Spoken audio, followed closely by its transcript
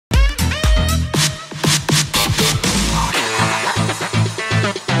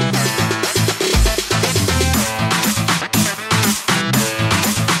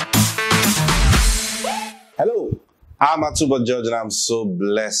I'm Atuba George, and I'm so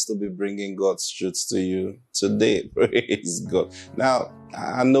blessed to be bringing God's truth to you today. Praise God. Now,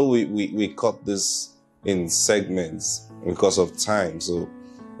 I know we cut this in segments because of time, so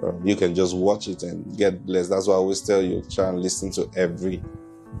you can just watch it and get blessed. That's why I always tell you, try and listen to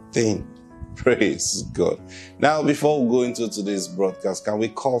everything. Praise God. Now, before we go into today's broadcast, can we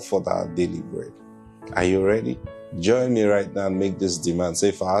call for that daily bread? Are you ready? Join me right now and make this demand.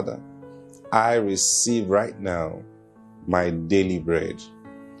 Say, Father, I receive right now my daily bread.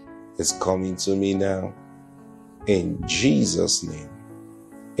 Is coming to me now. In Jesus' name,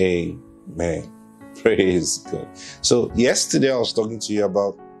 amen. Praise God. So yesterday I was talking to you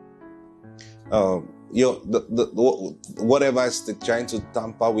about whatever is trying to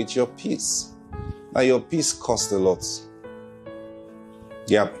tamper with your peace. Now your peace costs a lot.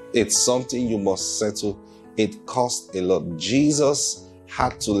 Yeah, it's something you must settle. It costs a lot. Jesus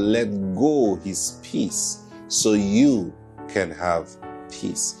had to let go his peace so you can have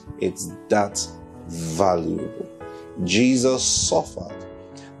peace. It's that valuable. Jesus suffered.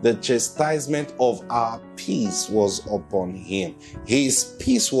 The chastisement of our peace was upon him. His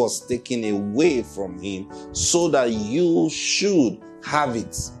peace was taken away from him so that you should have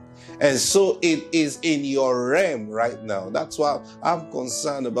it. And so it is in your realm right now. That's why I'm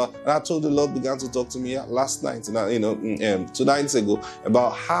concerned about. And I told the Lord began to talk to me last night, 2 nights ago,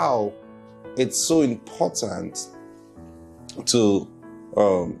 about how it's so important to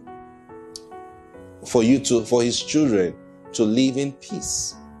for his children to live in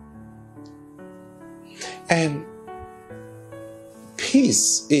peace. And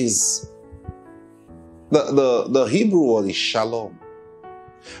peace is the Hebrew word is shalom,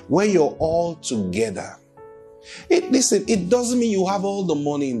 where you're all together. Listen, it doesn't mean you have all the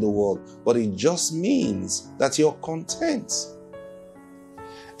money in the world, but it just means that you're content.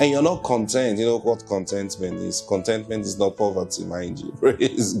 And you're not content. You know what contentment is? Contentment is not poverty, mind you.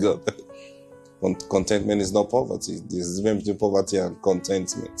 Praise God. Contentment is not poverty. There's a difference between poverty and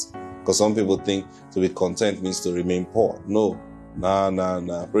contentment. Because some people think to be content means to remain poor. No.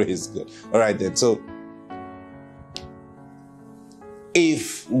 Praise God. All right then. So,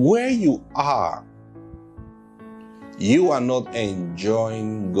 if where you are not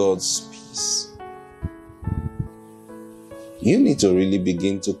enjoying God's peace, you need to really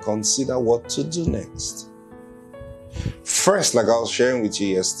begin to consider what to do next. First, like I was sharing with you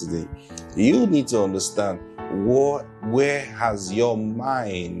yesterday, you need to understand where has your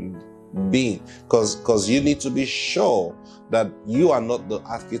mind been? Because you need to be sure that you are not the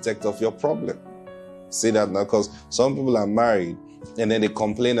architect of your problem. See that now? Because some people are married and then they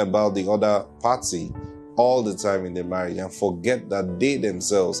complain about the other party all the time in their marriage and forget that they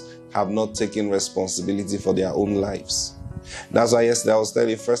themselves have not taken responsibility for their own lives. That's why yesterday I was telling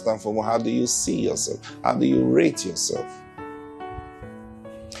you, first and foremost, how do you see yourself? How do you rate yourself?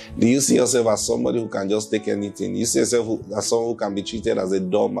 Do you see yourself as somebody who can just take anything? You see yourself as someone who can be treated as a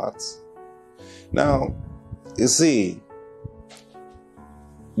doormat? Now, you see,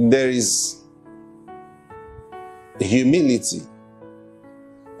 there is humility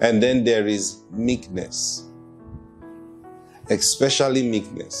and then there is meekness, especially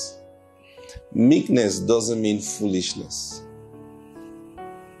meekness. Meekness doesn't mean foolishness.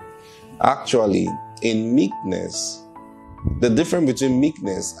 Actually, in meekness, the difference between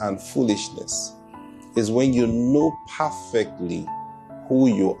meekness and foolishness is when you know perfectly who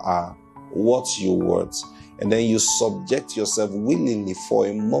you are, what you want, and then you subject yourself willingly for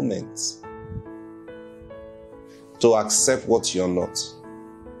a moment to accept what you're not.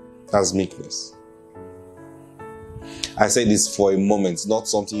 That's meekness. I say this for a moment, it's not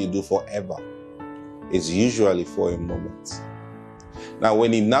something you do forever. It's usually for a moment. Now,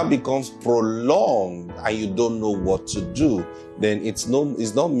 when it now becomes prolonged and you don't know what to do, then it's not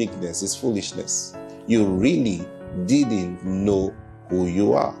meekness, it's foolishness. You really didn't know who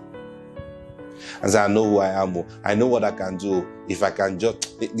you are. And say, I know who I am. I know what I can do. If I can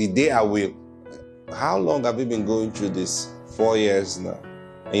just, the day I will. How long have you been going through this? 4 years now.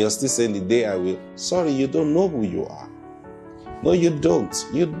 And you're still saying the day I will. Sorry, you don't know who you are. No, you don't.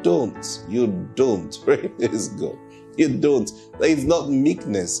 You don't. You don't. Praise God. You don't. It's not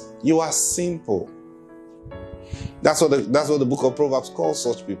meekness. You are simple. That's what the book of Proverbs calls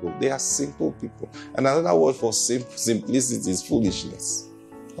such people. They are simple people. And another word for simplicity is foolishness.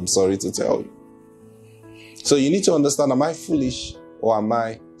 I'm sorry to tell you. So you need to understand, am I foolish or am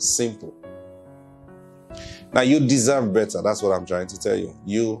I simple? Now you deserve better. That's what I'm trying to tell you.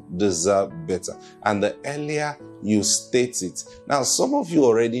 You deserve better. And the earlier you state it. Now some of you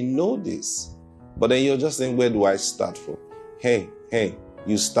already know this. But then you're just saying, where do I start from? Hey,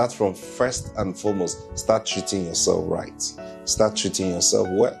 you start from first and foremost, start treating yourself right. Start treating yourself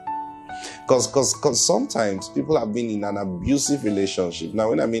well. Because sometimes people have been in an abusive relationship. Now,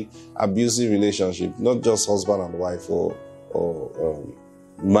 when I mean abusive relationship, not just husband and wife or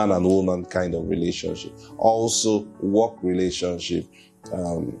man and woman kind of relationship, also work relationship,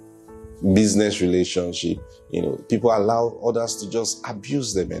 business relationship. People allow others to just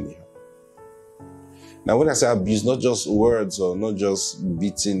abuse them anyhow. Now, when I say abuse, not just words or not just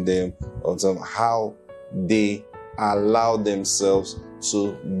beating them, or how they allow themselves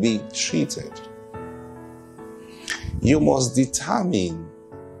to be treated. You must determine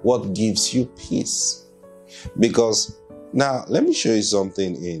what gives you peace. Because now, let me show you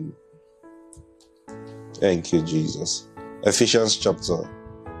something in, thank you, Jesus, Ephesians chapter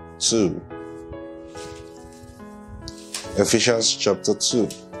 2. Ephesians chapter 2.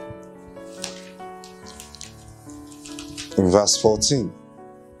 Verse 14.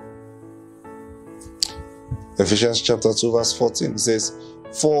 Ephesians chapter 2 verse 14 says,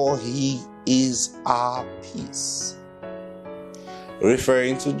 "For he is our peace."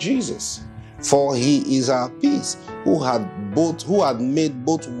 Referring to Jesus. For he is our peace, who had made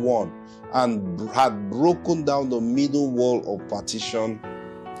both one and had broken down the middle wall of partition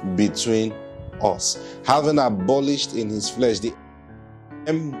between us, having abolished in his flesh the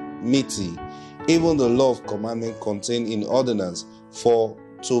enmity, even the law of commandment contained in ordinance, for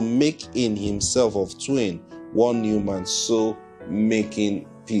to make in himself of twain one new man, so making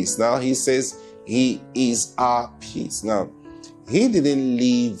peace. Now he says he is our peace. Now, he didn't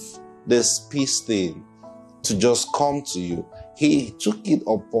leave this peace thing to just come to you. He took it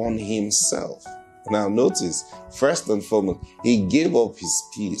upon himself. Now notice, first and foremost, he gave up his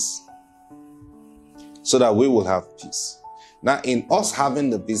peace so that we will have peace. Now, in us having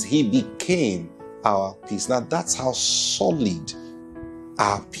the peace, he became our peace. Now, that's how solid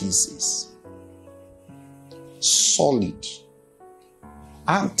our peace is. Solid.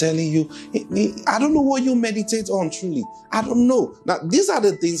 I'm telling you, I don't know what you meditate on, truly. I don't know. Now, these are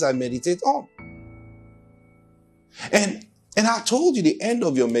the things I meditate on. And I told you the end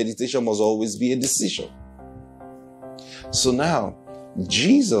of your meditation must always be a decision. So now,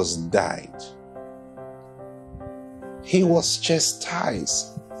 Jesus died. He was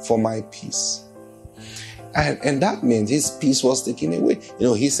chastised for my peace. And that meant his peace was taken away.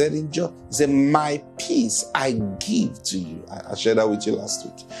 He said in John, he said, "My peace I give to you." I shared that with you last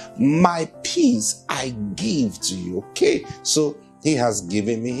week. My peace I give to you. Okay, so he has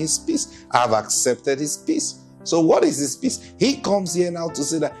given me his peace. I've accepted his peace. So what is his peace? He comes here now to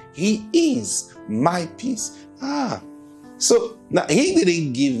say that he is my peace. So now he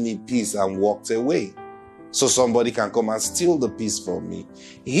didn't give me peace and walked away so somebody can come and steal the peace from me.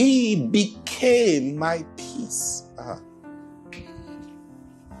 He became my peace.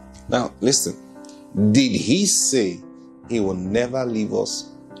 Now, listen. Did he say he will never leave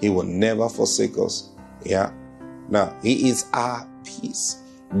us? He will never forsake us? Yeah. Now, he is our peace,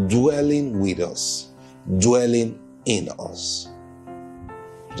 dwelling with us, dwelling in us.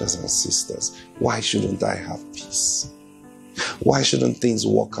 Brothers and sisters, why shouldn't I have peace? Why shouldn't things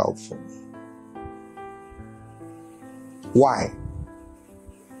work out for me? Why?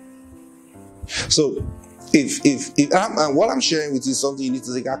 So, if what I'm sharing with you is something you need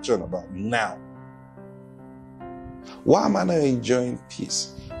to take action about now. Why am I not enjoying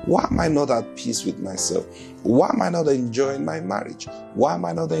peace? Why am I not at peace with myself? Why am I not enjoying my marriage? Why am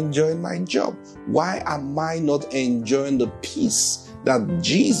I not enjoying my job? Why am I not enjoying the peace that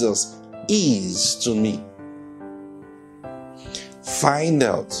Jesus is to me? Find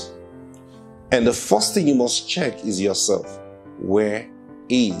out. And the first thing you must check is yourself. Where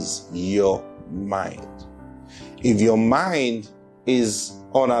is your mind? If your mind is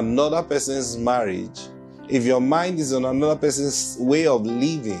on another person's marriage, if your mind is on another person's way of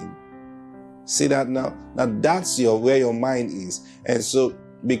living, see that now? Now that's where your mind is. And so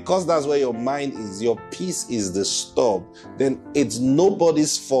because that's where your mind is, your peace is disturbed, then it's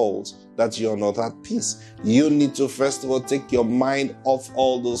nobody's fault that you're not at peace. You need to first of all take your mind off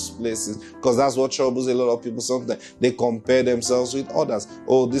all those places, because that's what troubles a lot of people sometimes. They compare themselves with others.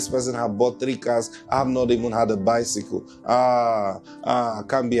 Oh, this person have bought 3 cars. I've not even had a bicycle. I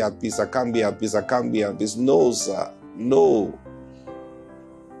can't be at peace. I can't be at peace. I can't be at peace. No, sir. No.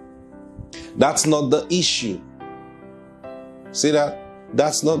 That's not the issue. See that?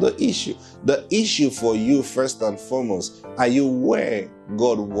 That's not the issue. The issue for you, first and foremost, are you where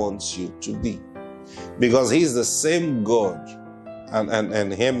God wants you to be? Because He's the same God,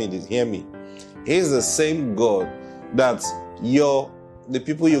 and hear me. He's the same God that the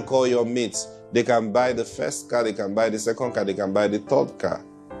people you call your mates, They can buy the first car, they can buy the second car, they can buy the third car.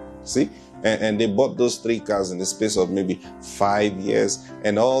 See? And they bought those 3 cars in the space of maybe 5 years.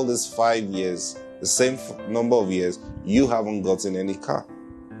 And all these 5 years, the same number of years, you haven't gotten any car.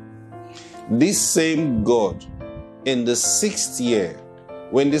 This same God, in the 6th year,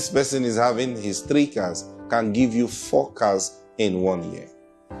 when this person is having his 3 cars, can give you 4 cars in 1 year.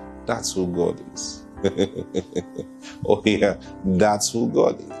 That's who God is. Oh yeah, that's who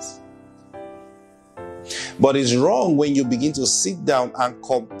God is. But it's wrong when you begin to sit down and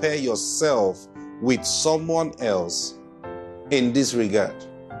compare yourself with someone else in this regard.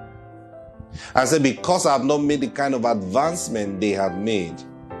 And say, because I have not made the kind of advancement they have made,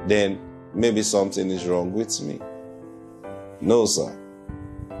 then maybe something is wrong with me. No, sir.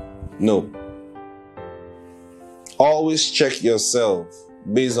 No. Always check yourself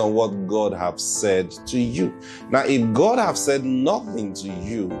based on what God has said to you. Now, if God has said nothing to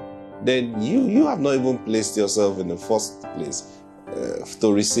you, then you have not even placed yourself in the first place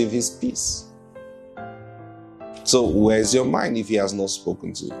to receive his peace. So where's your mind if he has not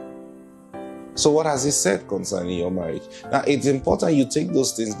spoken to you? So what has he said concerning your marriage? Now, it's important you take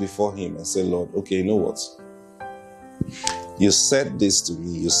those things before him and say, Lord, okay, you know what? You said this to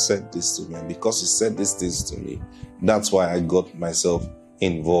me, you said this to me, and because you said these things to me, that's why I got myself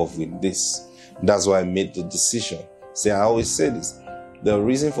involved with this. That's why I made the decision. See, I always say this. The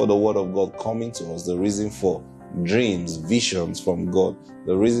reason for the word of God coming to us, the reason for dreams, visions from God,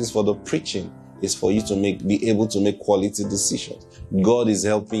 the reasons for the preaching is for you to be able to make quality decisions. God is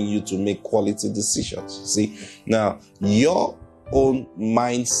helping you to make quality decisions. See, now your own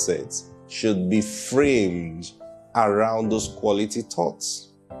mindset should be framed around those quality thoughts.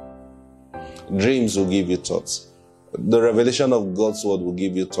 Dreams will give you thoughts. The revelation of God's word will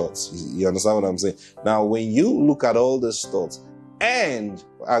give you thoughts. You understand what I'm saying? Now, when you look at all these thoughts, and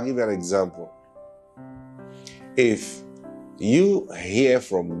I'll give you an example. If you hear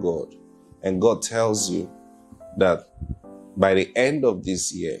from God and God tells you that by the end of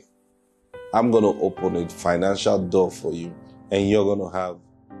this year, I'm going to open a financial door for you and you're going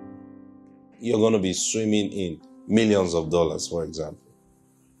to be swimming in millions of dollars, for example.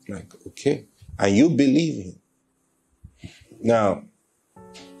 Like, okay. And you believe him. Now,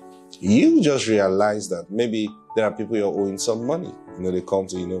 you just realize that maybe there are people you're owing some money. They come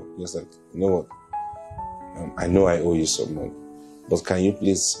to just like, you know what? I know I owe you some money, but can you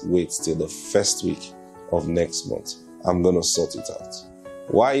please wait till the first week of next month? I'm going to sort it out.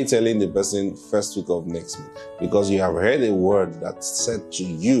 Why are you telling the person first week of next month? Because you have heard a word that said to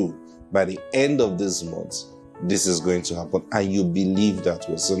you, by the end of this month, this is going to happen, and you believe that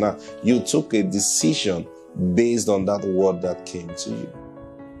word. So now you took a decision based on that word that came to you.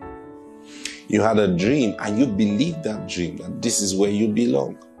 You had a dream and you believed that dream, that this is where you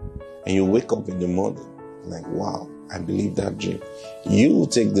belong. And you wake up in the morning like, wow, I believe that dream. You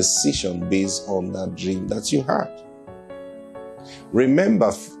take decision based on that dream that you had.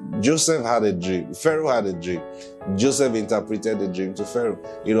 Remember, Joseph had a dream. Pharaoh had a dream. Joseph interpreted the dream to Pharaoh.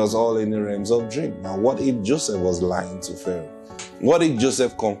 It was all in the realms of dream. Now, what if Joseph was lying to Pharaoh? What if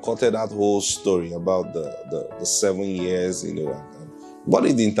Joseph concocted that whole story about the 7 years, what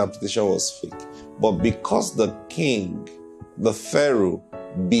if the interpretation was fake? But because the king, the Pharaoh,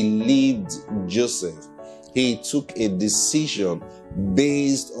 believed Joseph, he took a decision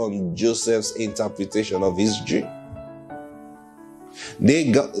based on Joseph's interpretation of his dream.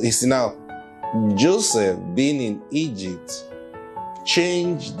 Now, Joseph, being in Egypt,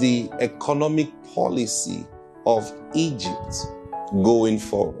 changed the economic policy of Egypt going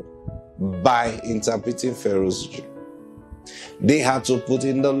forward by interpreting Pharaoh's dream. They had to put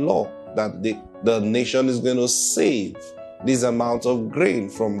in the law that the nation is going to save this amount of grain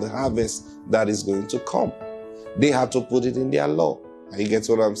from the harvest that is going to come. They had to put it in their law. You get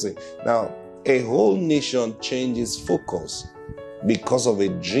what I'm saying? Now, a whole nation changes focus because of a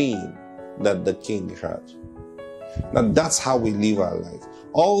dream that the king had. Now, that's how we live our life.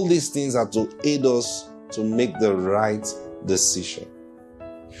 All these things are to aid us to make the right decision.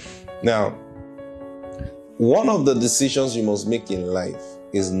 Now, one of the decisions you must make in life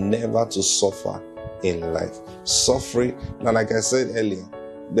is never to suffer in life. Suffering, now like I said earlier,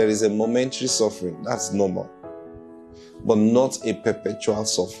 there is a momentary suffering. That's normal. But not a perpetual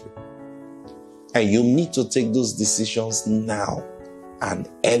suffering. And you need to take those decisions now and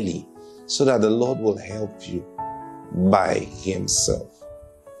early so that the Lord will help you by himself.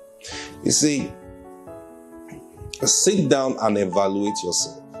 You see, sit down and evaluate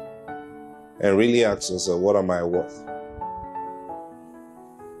yourself and really ask yourself, what am I worth?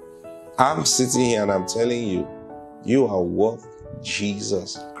 I'm sitting here and I'm telling you, you are worth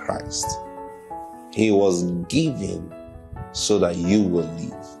Jesus Christ. He was given so that you will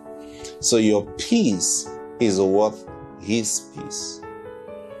live. So your peace is worth his peace.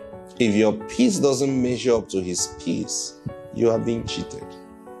 If your peace doesn't measure up to his peace, you are being cheated.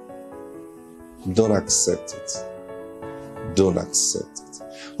 Don't accept it. Don't accept it.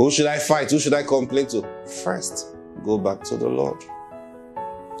 Who should I fight? Who should I complain to? First, go back to the Lord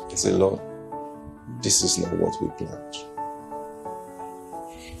and say, Lord, this is not what we planned.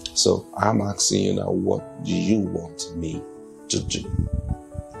 So I'm asking you now, what do you want me to do?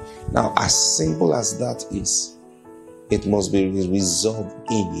 Now, as simple as that is, it must be resolved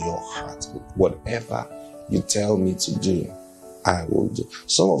in your heart. Whatever you tell me to do, I will do.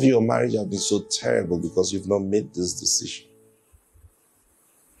 Some of your marriage have been so terrible because you've not made this decision.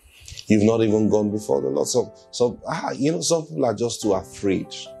 You've not even gone before the Lord. Some people are just too afraid.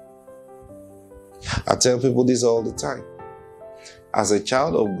 I tell people this all the time. As a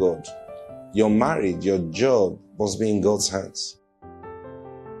child of God, your marriage, your job must be in God's hands.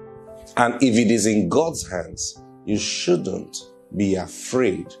 And if it is in God's hands, you shouldn't be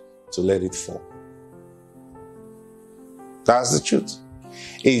afraid to let it fall. That's the truth.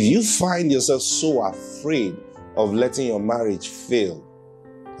 If you find yourself so afraid of letting your marriage fail,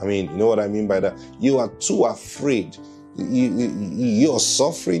 I mean, you know what I mean by that? You are too afraid. You're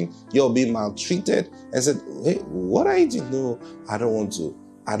suffering, you're being maltreated, and said, hey, what are you doing? No, I don't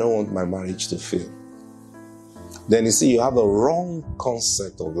want my marriage to fail. Then you see, you have a wrong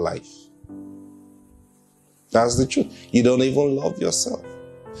concept of life. That's the truth. You don't even love yourself.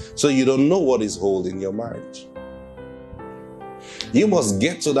 So you don't know what is holding your marriage. You must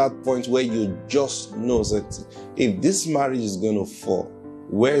get to that point where you just know that if this marriage is going to fall,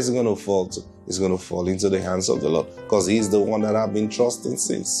 where is it going to fall to? It's going to fall into the hands of the Lord, because he's the one that I've been trusting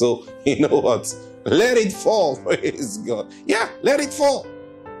since. So, you know what? Let it fall. Praise God. Yeah, let it fall.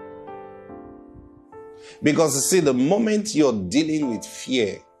 Because you see, the moment you're dealing with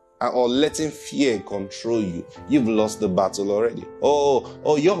fear or letting fear control you, you've lost the battle already.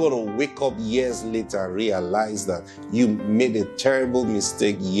 Oh, you're going to wake up years later and realize that you made a terrible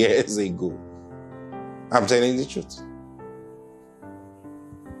mistake years ago. I'm telling you the truth.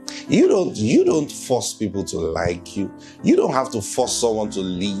 You don't force people to like you. You don't have to force someone to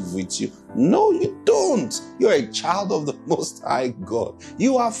live with you. No, you don't. You're a child of the Most High God.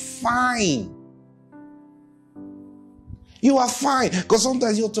 You are fine. You are fine. Because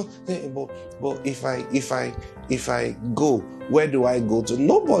sometimes you're talking, hey, but if I go, where do I go to?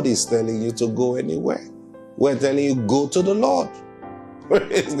 Nobody's telling you to go anywhere. We're telling you, go to the Lord. Go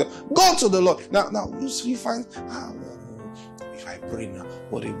to the Lord. Now you find, if I pray now,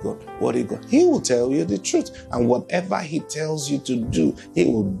 what if God? He will tell you the truth. And whatever he tells you to do, he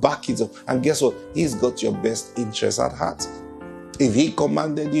will back it up. And guess what? He's got your best interest at heart. If he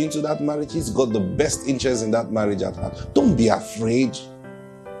commanded you into that marriage, he's got the best interest in that marriage at heart. Don't be afraid.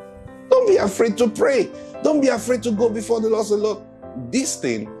 Don't be afraid to pray. Don't be afraid to go before the Lord. Say, Lord, this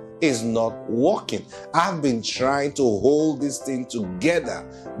thing is not working. I've been trying to hold this thing together,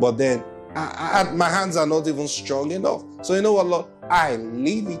 but then my hands are not even strong enough. So you know what, Lord? I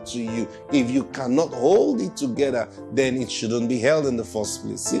leave it to you. If you cannot hold it together, then it shouldn't be held in the first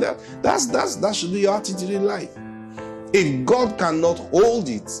place. See that? That should be your attitude in life. If God cannot hold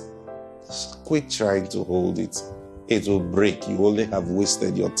it, quit trying to hold it. It will break. You only have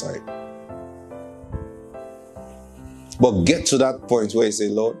wasted your time. But get to that point where you say,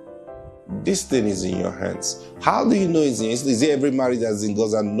 Lord, this thing is in your hands. How do you know it's in your hands? Is it every marriage that's in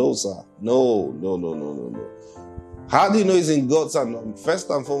God's hand? No, sir. No. How do you know it's in God's hand? First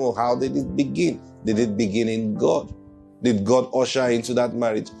and foremost, how did it begin? Did it begin in God? Did God usher into that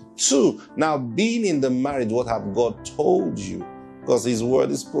marriage? 2, now being in the marriage, what have God told you? Because his word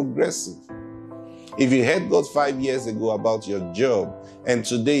is progressive. If you heard God 5 years ago about your job, and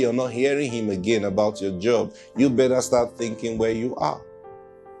today you're not hearing him again about your job, you better start thinking where you are.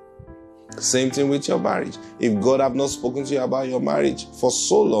 Same thing with your marriage. If God have not spoken to you about your marriage for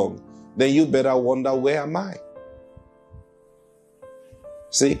so long, then you better wonder, where am I?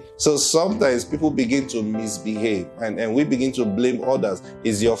 See, so sometimes people begin to misbehave and we begin to blame others.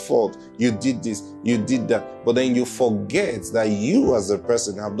 It's your fault. You did this, you did that. But then you forget that you as a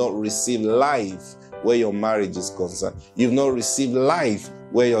person have not received life where your marriage is concerned. You've not received life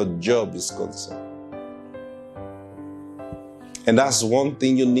where your job is concerned. And that's one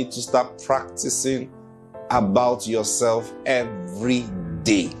thing you need to start practicing about yourself every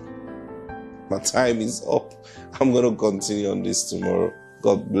day. My time is up. I'm going to continue on this tomorrow.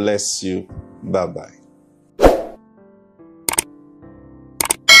 God bless you. Bye-bye.